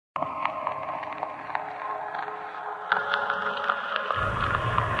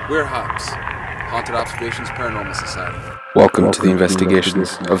We're HOPS, Haunted Observations Paranormal Society. Welcome to the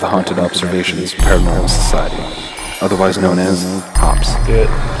investigations of the Haunted Observations Paranormal Society, otherwise known as HOPS. Do it.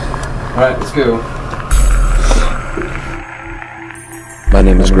 Alright, let's go. My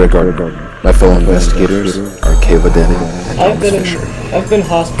name is Greg Gardner. My fellow investigators are Kayla Denning and Thomas Fisher. I've been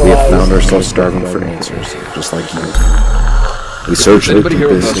hospitalized. We have found ourselves starving for answers, just like you. We search Is anybody here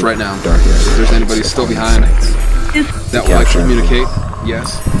with us right now? If there's anybody still behind that would like to communicate,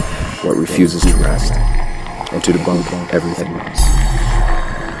 yes. What refuses to rest, and to debunk everything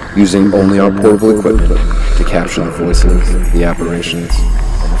else. Using only our portable equipment to capture the voices, the apparitions,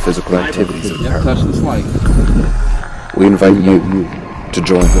 and the physical activities of the Touch this light. paranormal. We invite you to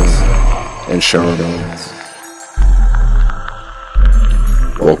join us and share our moments.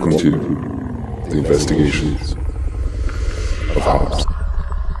 Welcome to the investigations of HOPS.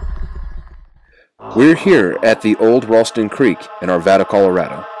 We're here at the old Ralston Creek in Arvada,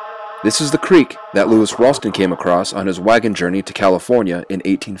 Colorado. This is the creek that Lewis Ralston came across on his wagon journey to California in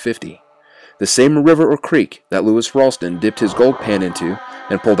 1850. The same river or creek that Lewis Ralston dipped his gold pan into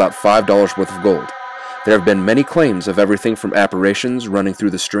and pulled out $5 worth of gold. There have been many claims of everything from apparitions running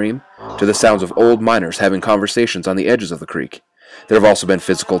through the stream to the sounds of old miners having conversations on the edges of the creek. There have also been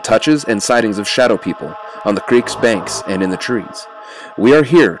physical touches and sightings of shadow people on the creek's banks and in the trees. We are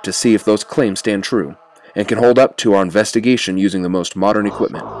here to see if those claims stand true and can hold up to our investigation using the most modern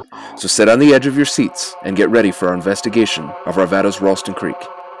equipment. So sit on the edge of your seats and get ready for our investigation of Arvada's Ralston Creek.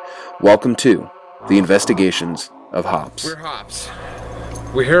 Welcome to the investigations of HOPS. We're HOPS.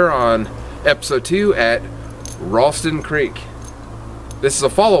 We're here on episode 2 at Ralston Creek. This is a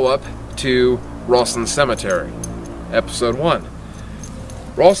follow-up to Ralston Cemetery, episode 1.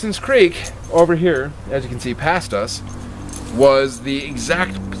 Ralston's Creek, over here, as you can see past us, was the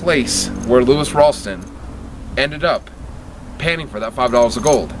exact place where Lewis Ralston ended up panning for that $5 of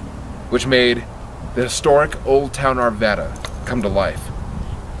gold, which made the historic Old Town Arvada come to life.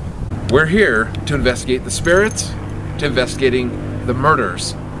 We're here to investigate the spirits, to investigating the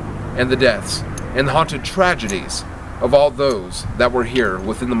murders and the deaths and the haunted tragedies of all those that were here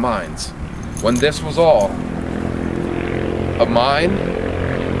within the mines when this was all a mine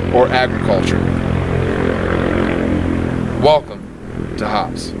or agriculture. Welcome to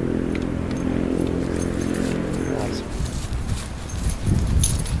HOPS.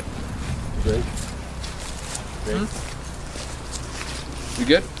 Great. Great. You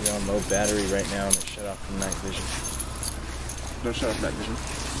good? We're on low battery right now and it shut off from night vision. Don't shut off night vision.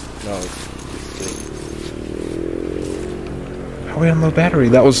 No, How are we on low battery?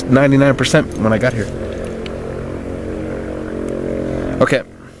 That was 99% when I got here. Okay.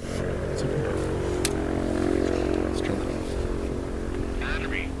 Let's turn that off.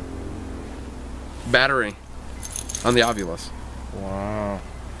 Battery on the Ovulus. wow.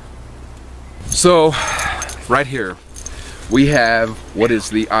 So, right here, we have what is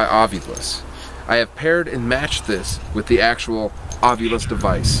the Ovulus. I have paired and matched this with the actual Ovulus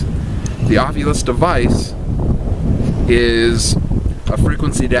device. The Ovulus device is a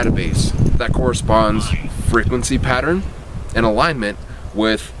frequency database that corresponds frequency pattern and alignment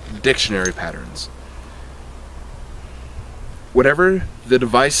with dictionary patterns. Whatever the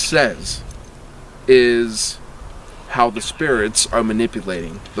device says is how the spirits are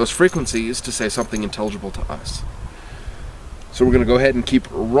manipulating those frequencies to say something intelligible to us. So we're going to go ahead and keep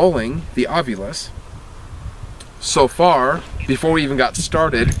rolling the Ovulus. So far, before we even got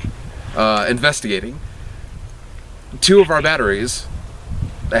started investigating, 2 of our batteries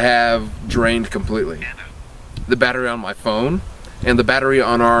have drained completely. The battery on my phone and the battery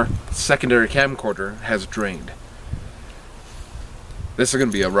on our secondary camcorder has drained. This is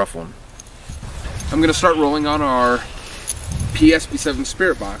going to be a rough one. I'm going to start rolling on our PSP7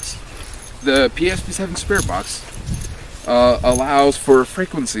 Spirit Box. The PSP7 Spirit Box allows for a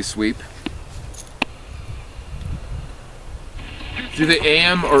frequency sweep through the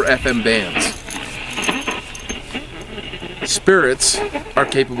AM or FM bands. Spirits are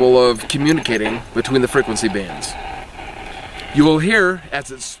capable of communicating between the frequency bands. You will hear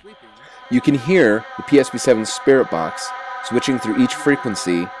as it's sweeping. You can hear the PSP7 Spirit Box switching through each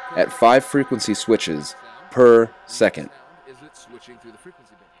frequency at 5 frequency switches per second. Is it switching through the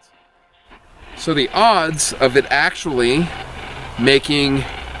frequency bands? So the odds of it actually making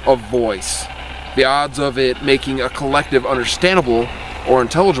a voice, the odds of it making a collective understandable or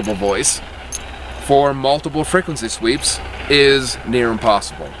intelligible voice for multiple frequency sweeps is near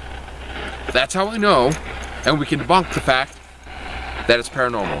impossible. That's how I know, and we can debunk the fact that it's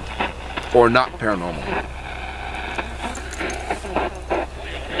paranormal or not paranormal.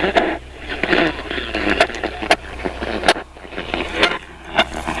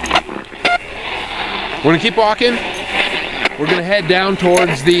 We're gonna keep walking. We're gonna head down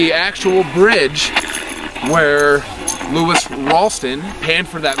towards the actual bridge where Lewis Ralston panned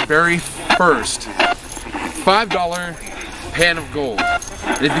for that very first $5 pan of gold.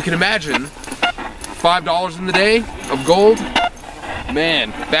 And if you can imagine, $5 in the day of gold,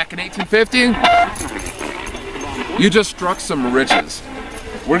 man, back in 1850, you just struck some riches.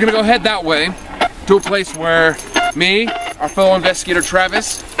 We're gonna go head that way to a place where me, our fellow investigator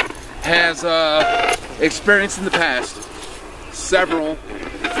Travis, has experienced in the past several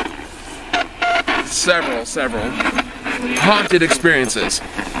haunted experiences.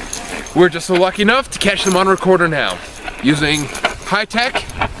 We're just so lucky enough to catch them on recorder now, using high-tech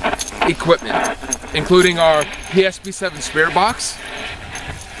equipment, including our PSB7 spirit box,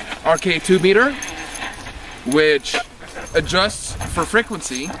 our K2 meter, which adjusts for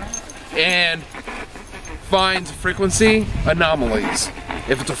frequency and finds frequency anomalies.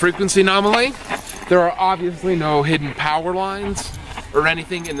 If it's a frequency anomaly, there are obviously no hidden power lines or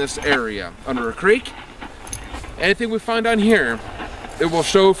anything in this area under a creek. Anything we find on here, it will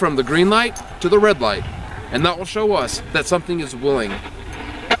show from the green light to the red light, and that will show us that something is willing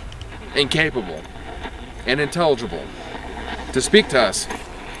and capable and intelligible to speak to us.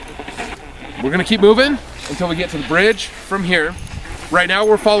 We're gonna keep moving until we get to the bridge from here. Right now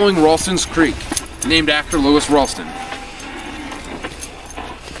we're following Ralston's Creek, named after Lewis Ralston.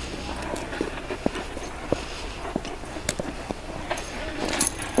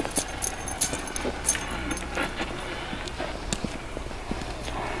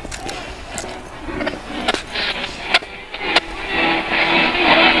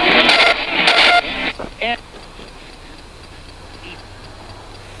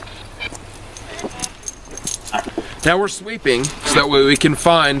 Now we're sweeping so that way we can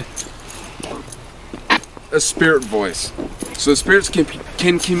find a spirit voice. So spirits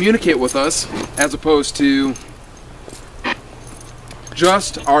can communicate with us as opposed to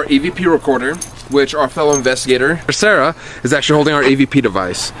just our EVP recorder, which our fellow investigator, Sarah, is actually holding our EVP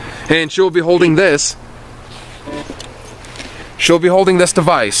device. And she'll be holding this. She'll be holding this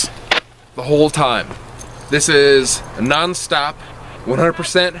device the whole time. This is non-stop,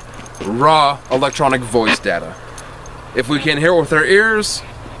 100% raw electronic voice data. If we can hear it with our ears,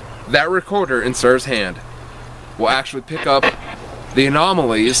 that recorder in Sarah's hand will actually pick up the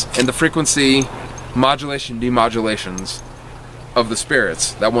anomalies and the frequency modulation demodulations of the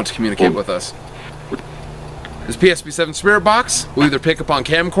spirits that want to communicate with us. This PSB7 spirit box will either pick up on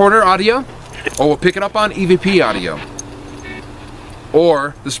camcorder audio or will pick it up on EVP audio.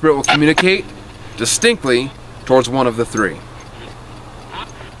 Or the spirit will communicate distinctly towards one of the three.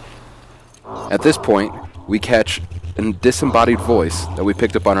 At this point, we catch a disembodied voice that we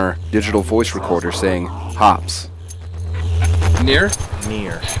picked up on our digital voice recorder saying HOPS. Near?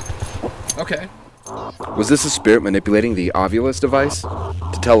 Near. Okay. Was this a spirit manipulating the Ovulus device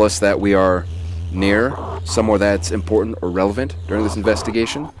to tell us that we are near somewhere that's important or relevant during this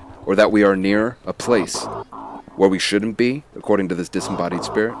investigation? Or that we are near a place where we shouldn't be, according to this disembodied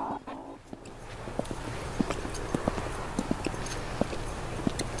spirit?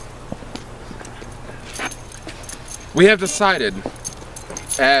 We have decided,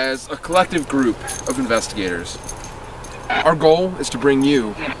 as a collective group of investigators, our goal is to bring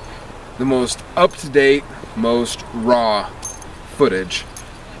you the most up-to-date, most raw footage,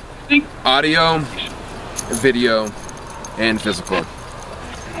 audio, video, and physical.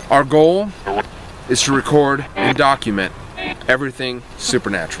 Our goal is to record and document everything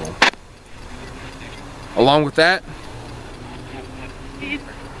supernatural. Along with that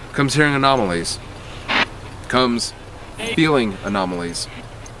comes hearing anomalies, comes feeling anomalies.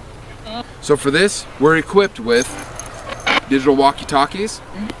 So for this, we're equipped with digital walkie-talkies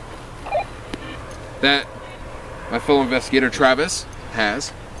that my fellow investigator Travis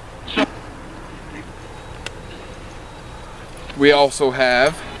has. We also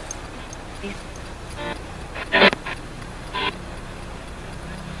have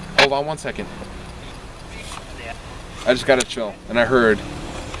hold on one second. I just gotta chill, and I heard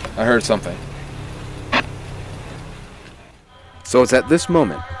something. So it's at this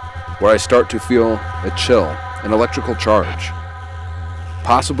moment where I start to feel a chill, an electrical charge,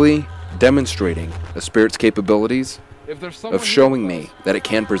 possibly demonstrating a spirit's capabilities of showing me that it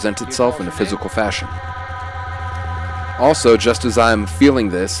can present itself in a physical fashion. Also, just as I'm feeling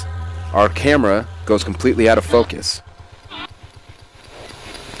this, our camera goes completely out of focus.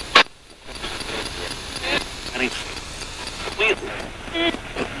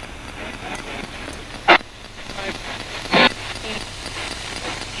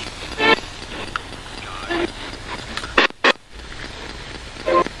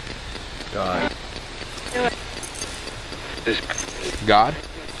 God. God?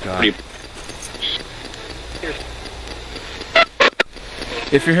 God.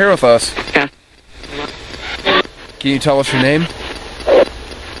 If you're here with us, can you tell us your name?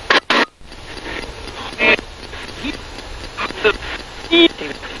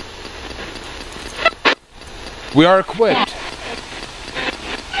 We are equipped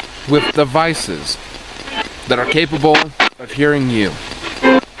with devices that are capable of hearing you.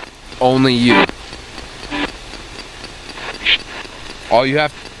 Only you. All you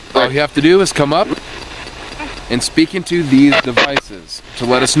have to do is come up and speak into these devices to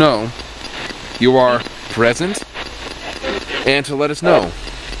let us know you are present and to let us know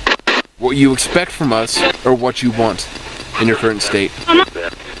what you expect from us or what you want in your current state.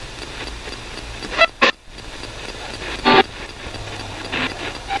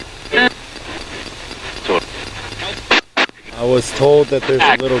 I was told that there's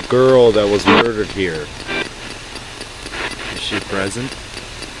a little girl that was murdered here. Is she present?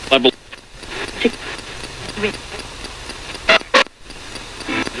 What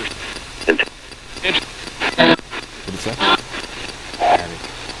is that?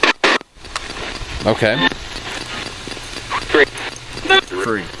 Okay.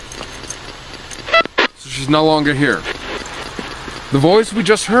 Free. So she's no longer here. The voice we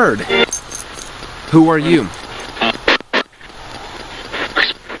just heard. Who are you?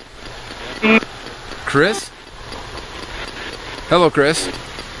 Chris? Hello, Chris.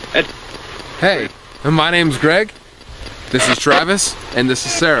 Hey, my name's Greg. This is Travis, and this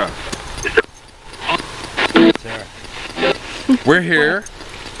is Sarah. We're here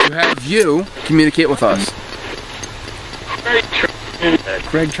to have you communicate with us.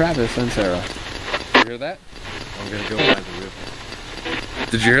 Greg, Travis, and Sarah. Did you hear that? I'm gonna go by the river.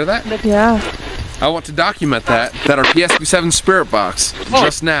 Did you hear that? Yeah. I want to document that our PSP7 Spirit Box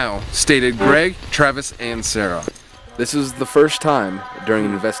just now stated Greg, Travis, and Sarah. This is the first time during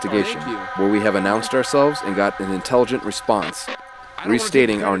an investigation Thank you. where we have announced ourselves and got an intelligent response, I don't wanna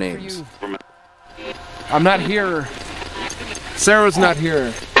restating take our credit names. for you. I'm not here. Sarah's not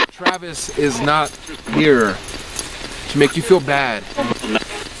here. Travis is not here to make you feel bad,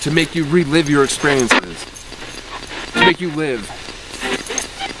 to make you relive your experiences, to make you live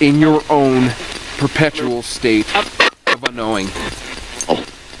in your own perpetual state of unknowing.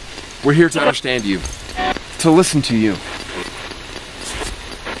 We're here to understand you, to listen to you.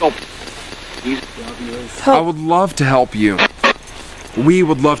 I would love to help you. We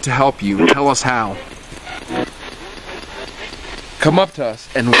would love to help you. Tell us how. Come up to us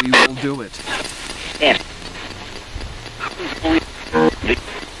and we will do it.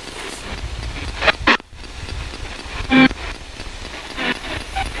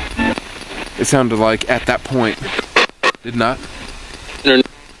 It sounded like at that point. Did not?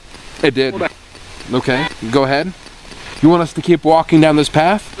 It did. Okay, go ahead. You want us to keep walking down this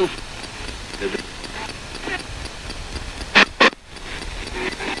path?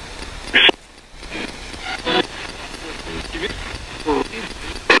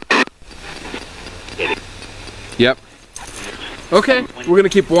 Yep. Okay, we're gonna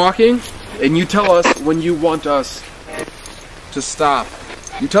keep walking, and you tell us when you want us to stop.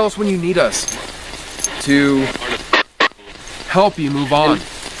 You tell us when you need us to help you move on.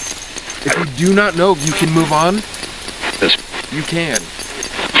 If you do not know you can move on, you can.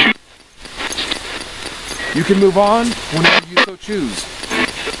 You can move on whenever you so choose.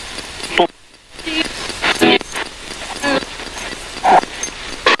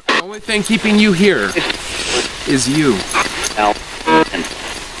 The only thing keeping you here is you.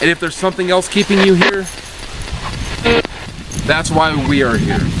 And if there's something else keeping you here, that's why we are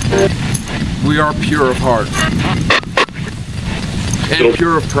here. We are pure of heart and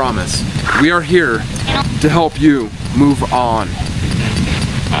pure of promise. We are here to help you move on.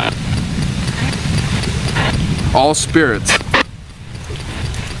 All spirits,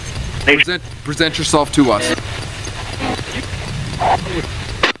 present yourself to us.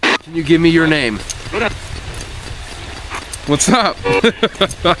 Can you give me your name? What's up?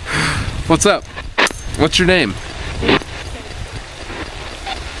 What's up? What's your name?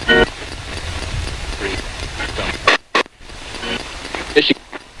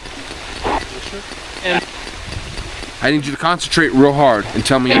 I need you to concentrate real hard and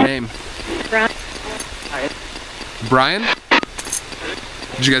tell me your name. Brian?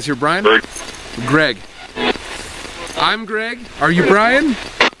 Did you guys hear Brian? Greg. I'm Greg. Are you Brian?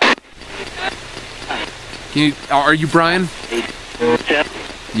 Are you Brian?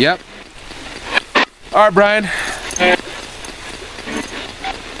 Yep. Alright, Brian.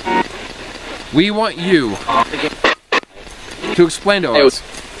 We want you to explain to us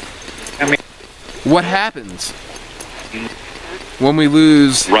what happens When we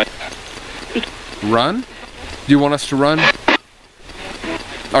lose... Run? Do you want us to run?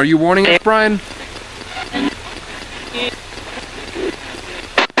 Are you warning us, Brian?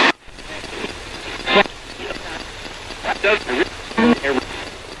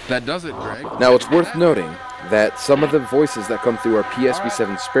 That does it, Greg. Now it's worth noting that some of the voices that come through our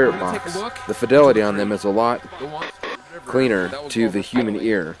PSB7 Spirit Box, the fidelity on them is a lot cleaner to the human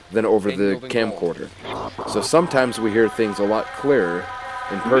ear than over the camcorder. So sometimes we hear things a lot clearer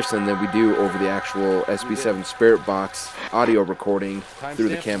in person than we do over the actual SB7 Spirit Box audio recording through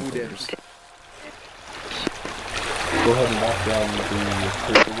the camcorders. Go ahead and walk down the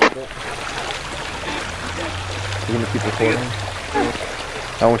creek a little bit. You're going to keep recording.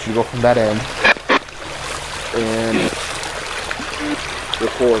 I want you to go from that end and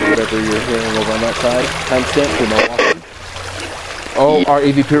record whatever you're hearing over on that side. Timestamp for my walking. Oh, our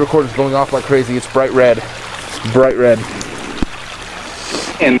AVP recorder is going off like crazy. It's bright red. Bright red.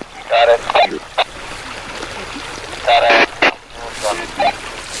 And got it.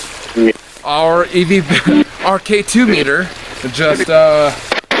 Our our K2 meter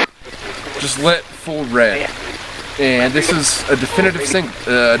just lit full red, and this is a definitive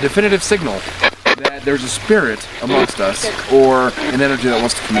signal that there's a spirit amongst us, or an energy that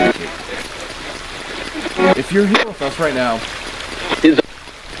wants to communicate. If you're here with us right now,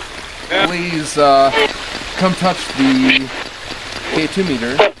 please come touch the K2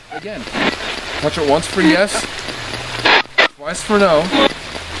 meter again. Touch it once for yes, twice for no.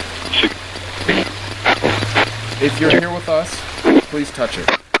 If you're here with us, please touch it.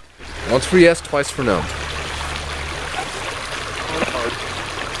 Once for yes, twice for no.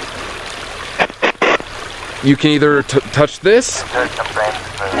 You can either touch this.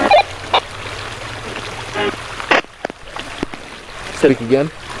 Speak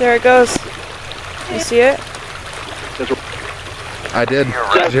again. There it goes. You see it? I did.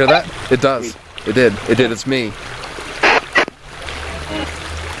 Did you hear that? It does. It did. It did. It's me.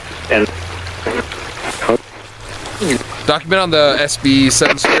 Document on the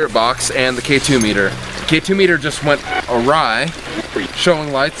SB7 Spirit Box and the K2 meter. The K2 meter just went awry,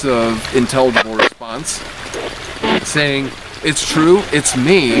 showing lights of intelligible response, saying, it's true, it's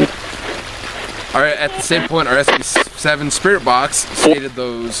me. At the same point, our SB7 Spirit Box stated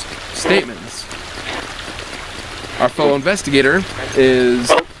those statements. Our fellow investigator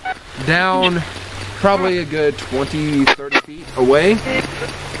is down probably a good 20-30 feet away.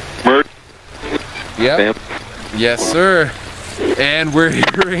 Yep. Yes, sir. And we're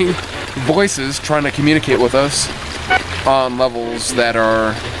hearing voices trying to communicate with us on levels that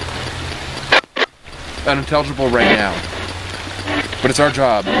are unintelligible right now. But it's our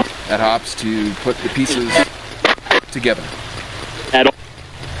job at HOPS to put the pieces together.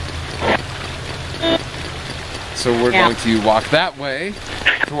 So we're going to walk that way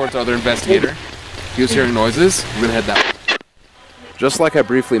towards our other investigator. He was hearing noises. We're going to head that way. Just like I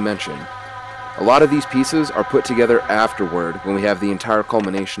briefly mentioned, a lot of these pieces are put together afterward when we have the entire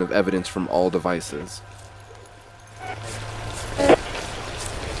culmination of evidence from all devices.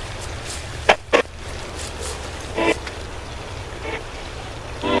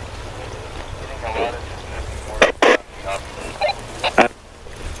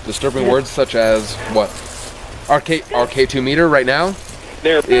 Disturbing words such as what? Our K2 meter right now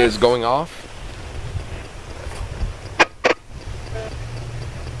is going off.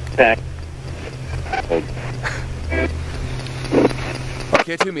 Back. Our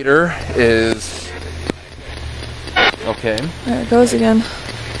K2 meter is okay. There it goes again.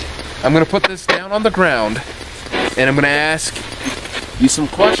 I'm going to put this down on the ground, and I'm going to ask you some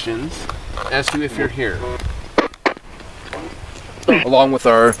questions as to if you're here. Along with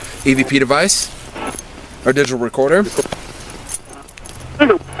our EVP device, our digital recorder.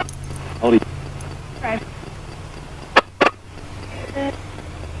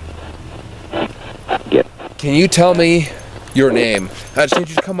 Can you tell me your name? I just need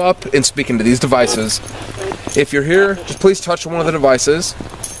you to come up and speak into these devices. If you're here, just please touch one of the devices.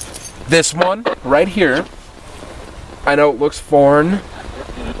 This one, right here. I know it looks foreign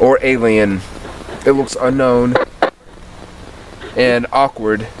or alien. It looks unknown and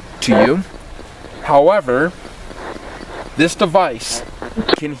awkward to you. However, this device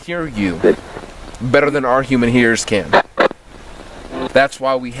can hear you better than our human ears can. That's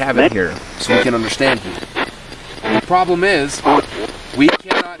why we have it here, so we can understand you. The problem is, we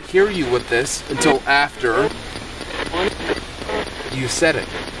cannot hear you with this until after you said it.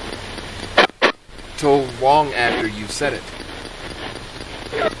 Till long after you said it.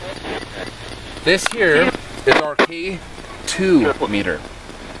 This here is our K2 meter.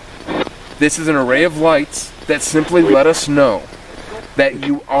 This is an array of lights that simply let us know that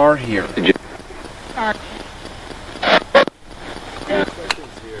you are here.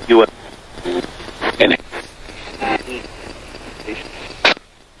 You and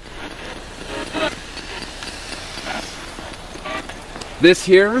This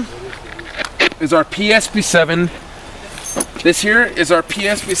here is our PSP7. This here is our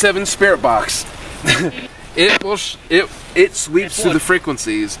PSP7 spirit box. It sweeps through the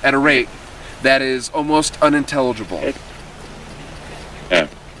frequencies at a rate that is almost unintelligible.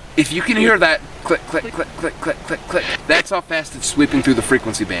 If you can hear that click, click, click, click, click, click, click, that's how fast it's sweeping through the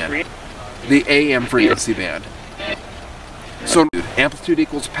frequency band, the AM frequency band. So amplitude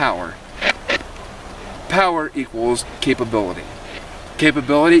equals power. Power equals capability.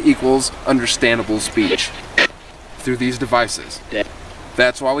 Capability equals understandable speech through these devices.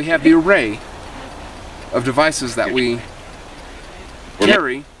 That's why we have the array of devices that we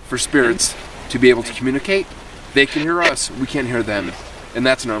carry for spirits to be able to communicate. They can hear us, we can't hear them, and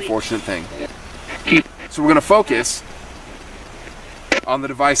that's an unfortunate thing. So we're going to focus on the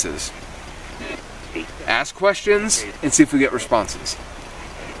devices, ask questions, and see if we get responses.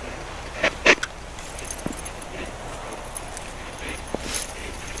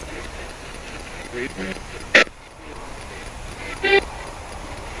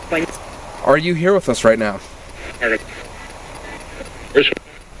 Are you here with us right now?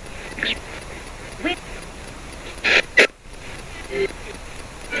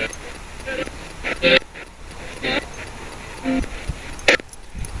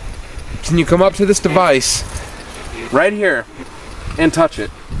 Can you come up to this device right here and touch it?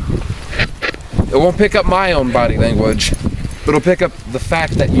 It won't pick up my own body language, but it'll pick up the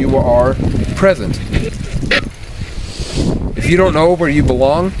fact that you are present. If you don't know where you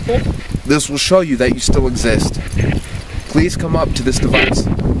belong, this will show you that you still exist. Please come up to this device.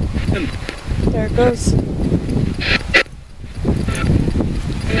 There it goes.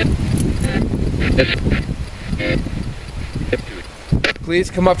 Please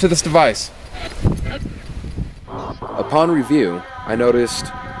come up to this device. Upon review, I noticed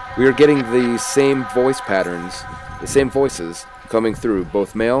we are getting the same voice patterns, the same voices coming through,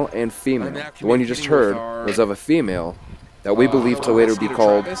 both male and female. The one you just heard was of a female that we believe to later be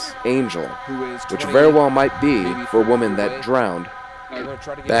called Angel, which very well might be for a woman that drowned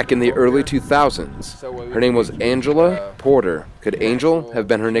back in the early 2000s. Her name was Angela Porter. Could Angel have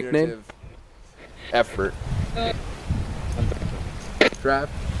been her nickname? Effort. Trav,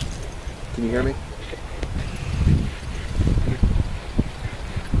 can you hear me?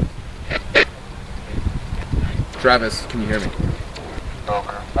 Travis, can you hear me?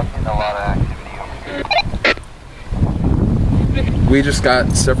 over. I'm getting a lot of activity over here. We just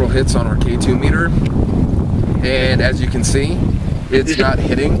got several hits on our K2 meter, and as you can see, it's not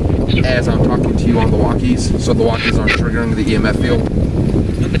hitting as I'm talking to you on the walkies, so the walkies aren't triggering the EMF field.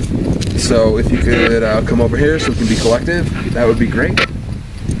 So if you could come over here so we can be collective, that would be great. On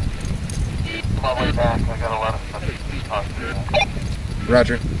my way back, I got a lot of stuff to talk to.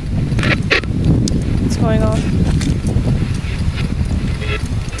 Roger. What's going on?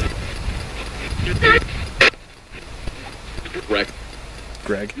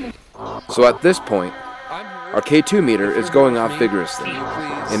 Greg. So at this point, our K2 meter is going off vigorously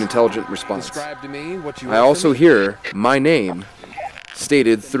in intelligent response. I also hear my name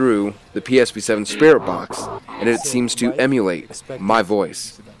stated through the PSP7 spirit box, and it seems to emulate my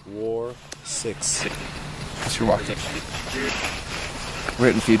voice. War 6. What's your walkie?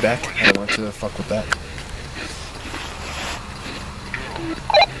 Written feedback. I don't want to fuck with that.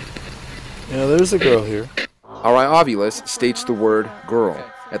 Yeah, there's a girl here. Our iOvulus states the word girl.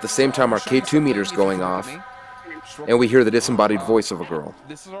 At the same time, our K2 meter's going off, and we hear the disembodied voice of a girl.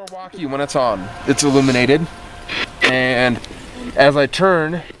 This is our walkie when it's on. It's illuminated, and as I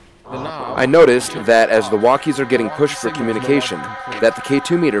turn the knob, I noticed that as the walkies are getting pushed for communication, that the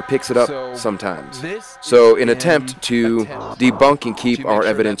K2 meter picks it up sometimes. So in attempt to debunk and keep our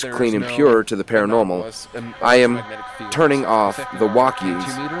evidence clean and pure to the paranormal, I am turning off the walkies,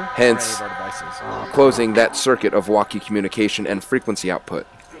 hence closing that circuit of walkie communication and frequency output.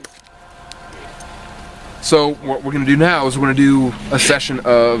 So what we're going to do now is we're going to do a session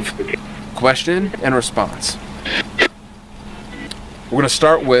of question and response. We're going to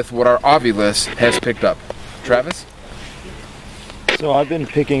start with what our Ovulus has picked up. Travis? So I've been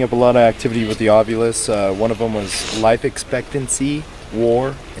picking up a lot of activity with the Ovulus. One of them was life expectancy,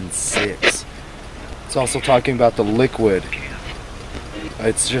 war, and 6. It's also talking about the liquid.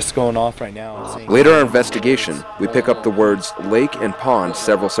 It's just going off right now. And saying Later in our investigation, we pick up the words lake and pond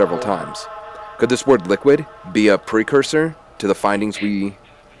several times. Could this word liquid be a precursor to the findings we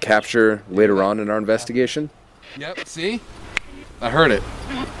capture later on in our investigation? Yep, see? I heard it.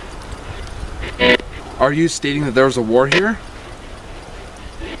 Are you stating that there was a war here?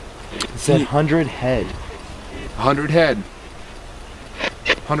 It said 100 head. 100 head.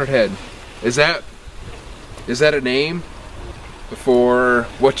 100 head. Is that a name for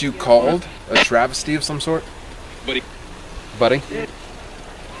what you called a travesty of some sort? Buddy?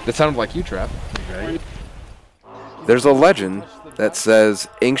 That sounded like you, Trav. There's a legend that says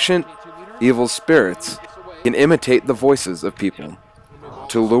ancient evil spirits can imitate the voices of people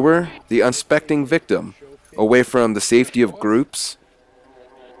to lure the unsuspecting victim away from the safety of groups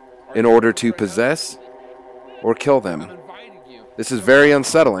in order to possess or kill them. This is very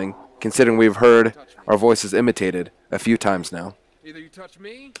unsettling, considering we've heard our voices imitated a few times now. Either you touch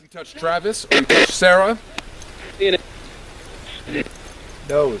me, you touch Travis, or you touch Sarah.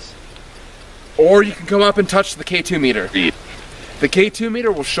 Nose. Or you can come up and touch the K2 meter. The K2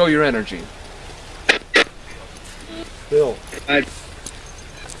 meter will show your energy. Bill.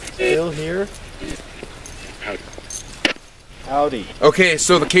 Bill here. Howdy. Okay,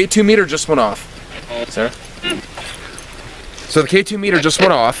 so the K2 meter just went off. Sarah? So the K2 meter just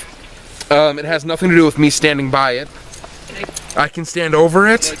went off. It has nothing to do with me standing by it. I can stand over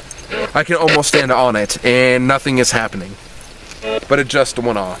it. I can almost stand on it, and nothing is happening. But it just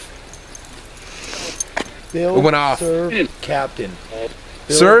went off. Bill, It went off. serve captain.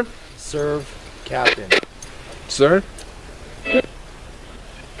 Bill, Sir? serve captain. Sir?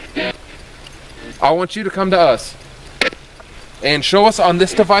 I want you to come to us and show us on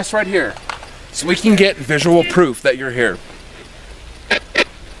this device right here so we can get visual proof that you're here.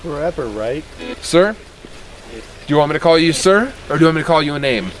 Forever, right? Sir? Do you want me to call you sir, or do you want me to call you a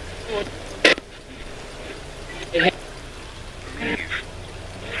name?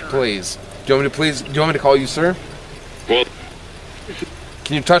 Please. Do you want me to call you sir? Well,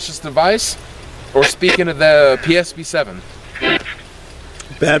 Can you touch this device? Or speak into the PSB7?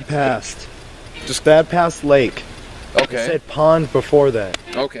 Bad past. Just- bad past lake. It Okay. said pond before that.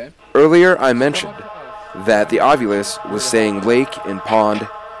 Okay. Earlier I mentioned that the Ovilus was saying lake and pond.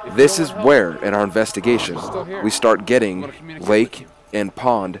 This is where, in our investigation, we start getting lake and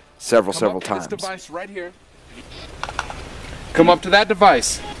pond several Come up to times. this device right here. Come up to that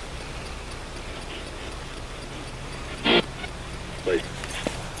device.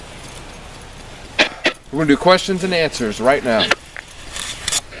 We're going to do questions and answers right now.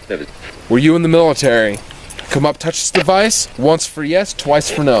 Were you in the military? Come up, touch this device. Once for yes, twice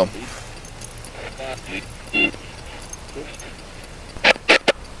for no.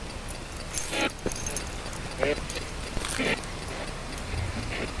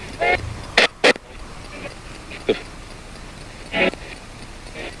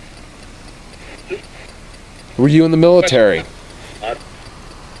 Were you in the military?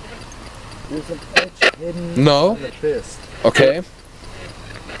 There's an etch hidden No. in the fist. Okay.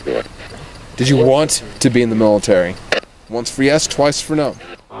 Did you want to be in the military? Once for yes, twice for no.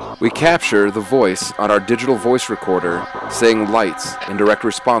 We capture the voice on our digital voice recorder saying lights in direct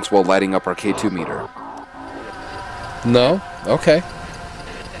response while lighting up our K2 meter. No? Okay.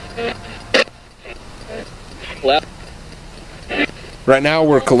 Right now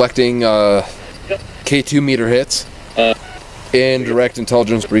we're collecting K2 meter hits in direct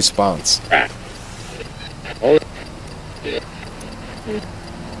intelligence response.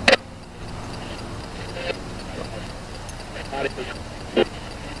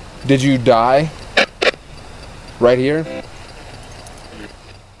 Did you die? Right here?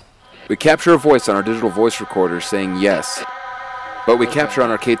 We capture a voice on our digital voice recorder saying yes, but we capture on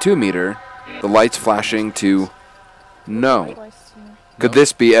our K2 meter the lights flashing to no. Could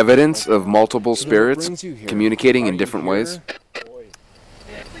this be evidence of multiple spirits communicating in different ways?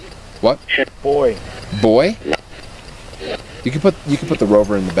 What? Boy. Boy? You can put the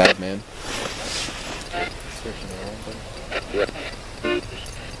rover in the bag, man.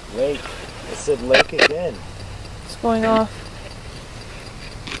 Lake. It said lake again. It's going off.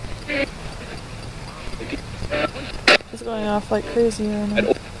 It's going off like crazy right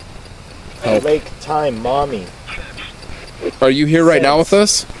now. Help. Lake time, mommy. Are you here right now with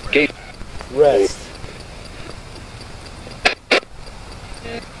us? Rest.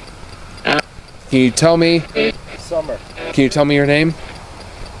 Can you tell me? Summer. Can you tell me your name,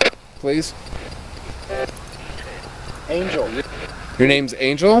 please? Angel. Your name's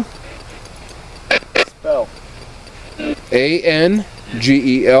Angel. Spell.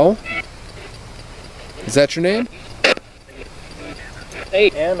 A-N-G-E-L. Is that your name?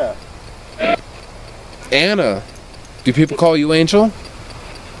 Anna. Anna. Do people call you Angel?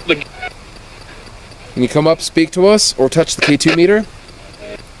 Can you come up, speak to us, or touch the K2 meter?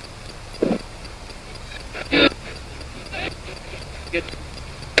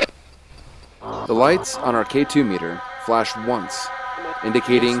 lights on our K2 meter flash once,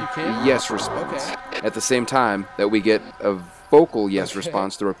 indicating Yes, you can. yes response, Okay. at the same time that we get a vocal yes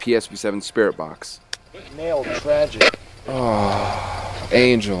response through our PSP7 spirit box. Nailed tragic. Oh,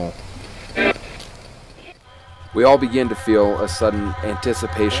 Angel. We all begin to feel a sudden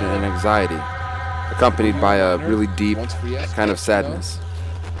anticipation and anxiety, accompanied by a really deep Once for yes, kind of sadness.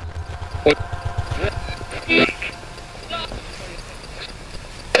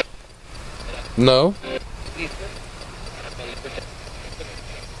 No.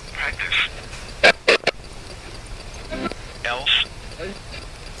 Practice. Else.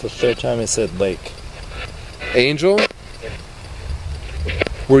 It's the third time I said lake. Angel?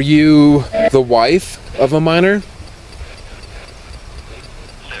 Were you the wife of a miner?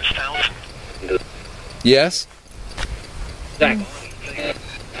 Liz Ralston. Yes.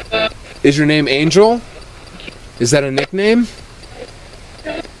 Is your name Angel? Is that a nickname?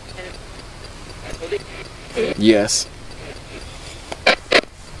 Yes.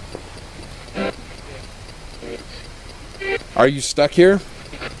 Are you stuck here?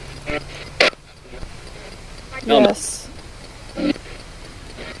 Yes.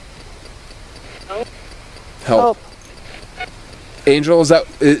 Help. Angel, is that...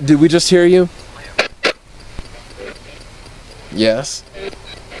 did we just hear you? Yes.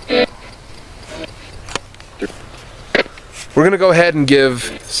 We're gonna go ahead and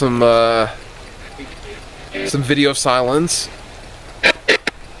give some video silence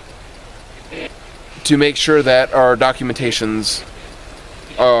to make sure that our documentations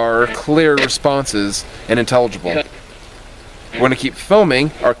are clear responses and intelligible. We're gonna keep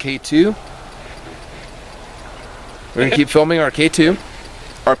filming our K2. We're gonna keep filming our K2,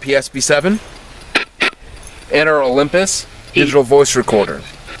 our PSP7, and our Olympus digital voice recorder.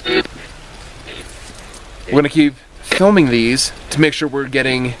 We're gonna keep filming these to make sure we're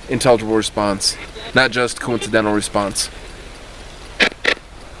getting intelligible response, not just coincidental response.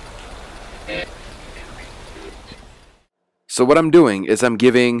 So what I'm doing is I'm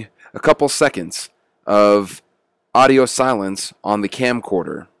giving a couple seconds of audio silence on the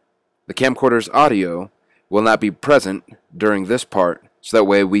camcorder. The camcorder's audio will not be present during this part, so that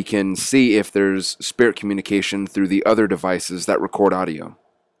way we can see if there's spirit communication through the other devices that record audio.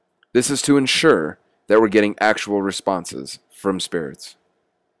 This is to ensure that we're getting actual responses from spirits.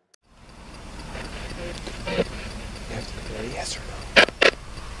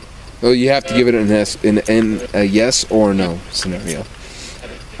 Well, you have to give it in a yes or no scenario.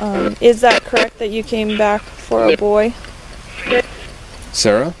 Is that correct that you came back for a boy?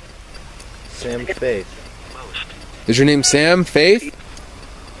 Sarah? Sam Faith. Is your name Sam Faith?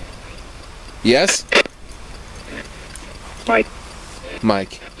 Yes?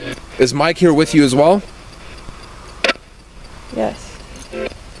 Mike. Is Mike here with you as well? Yes.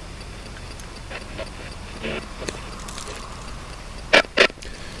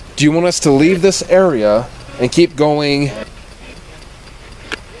 Do you want us to leave this area and keep going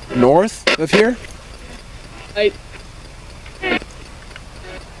north of here?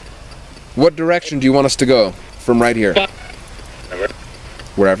 What direction do you want us to go from right here?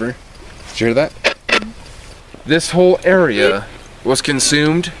 Wherever. Did you hear that? This whole area was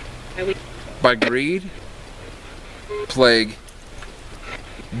consumed by greed, plague,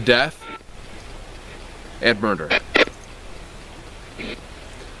 death, and murder.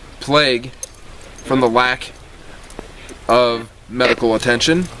 Plague from the lack of medical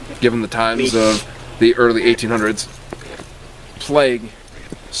attention, given the times of the early 1800s. Plague,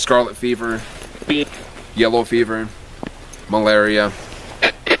 scarlet fever, yellow fever, malaria.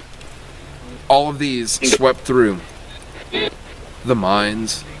 All of these swept through the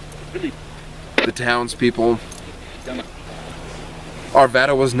mines, the townspeople.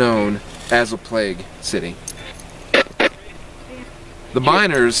 Arvada was known as a plague city. The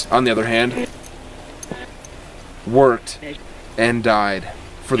miners, on the other hand, worked and died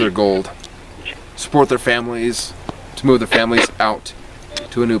for their gold. Support their families, to move their families out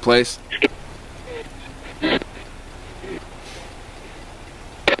to a new place.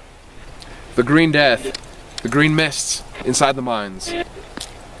 The green death, the green mists inside the mines,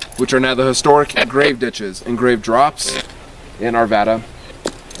 which are now the historic grave ditches and grave drops in Arvada,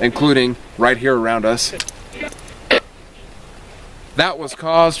 including right here around us. That was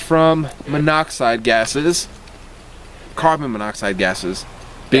caused from monoxide gases, carbon monoxide gases,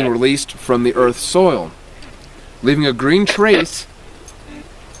 being released from the Earth's soil, leaving a green trace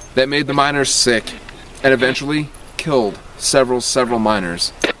that made the miners sick and eventually killed several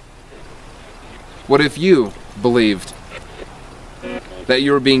miners. What if you believed that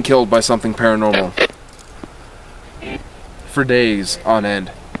you were being killed by something paranormal for days on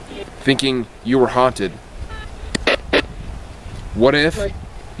end? thinking you were haunted. What if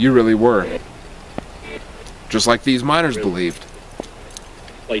you really were? Just like these miners believed.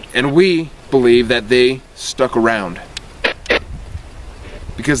 And we believe that they stuck around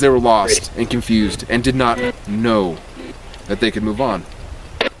because they were lost and confused and did not know that they could move on.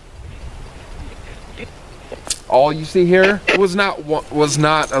 All you see here was not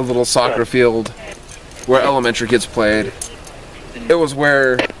a little soccer field where elementary kids played. It was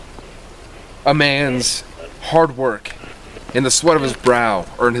where a man's hard work and the sweat of his brow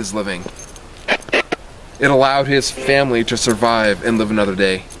earned his living. It allowed his family to survive and live another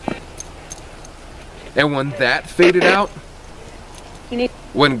day. And when that faded out,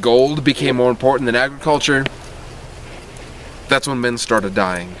 when gold became more important than agriculture, that's when men started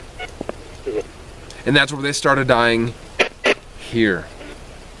dying. And that's where they started dying here.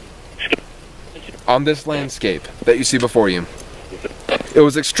 On this landscape that you see before you. It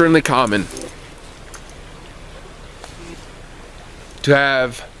was extremely common to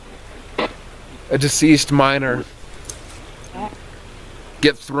have a deceased miner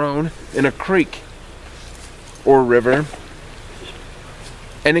get thrown in a creek or river,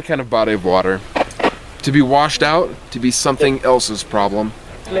 any kind of body of water, to be washed out, to be something else's problem.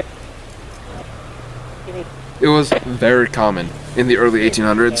 It was very common in the early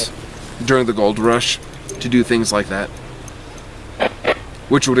 1800s, during the gold rush, to do things like that.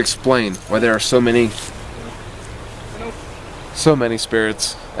 Which would explain why there are so many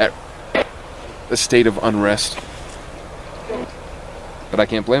spirits at a state of unrest. But I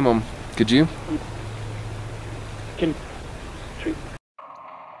can't blame them. Could you?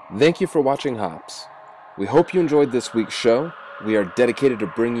 Thank you for watching HOPS. We hope you enjoyed this week's show. We are dedicated to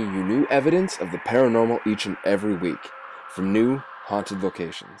bringing you new evidence of the paranormal each and every week from new haunted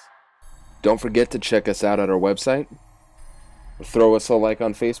locations. Don't forget to check us out at our website, or throw us a like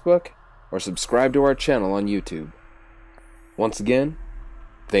on Facebook, or subscribe to our channel on YouTube. Once again,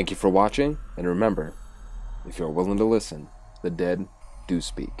 thank you for watching, and remember, if you're willing to listen, the dead do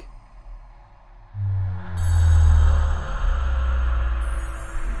speak.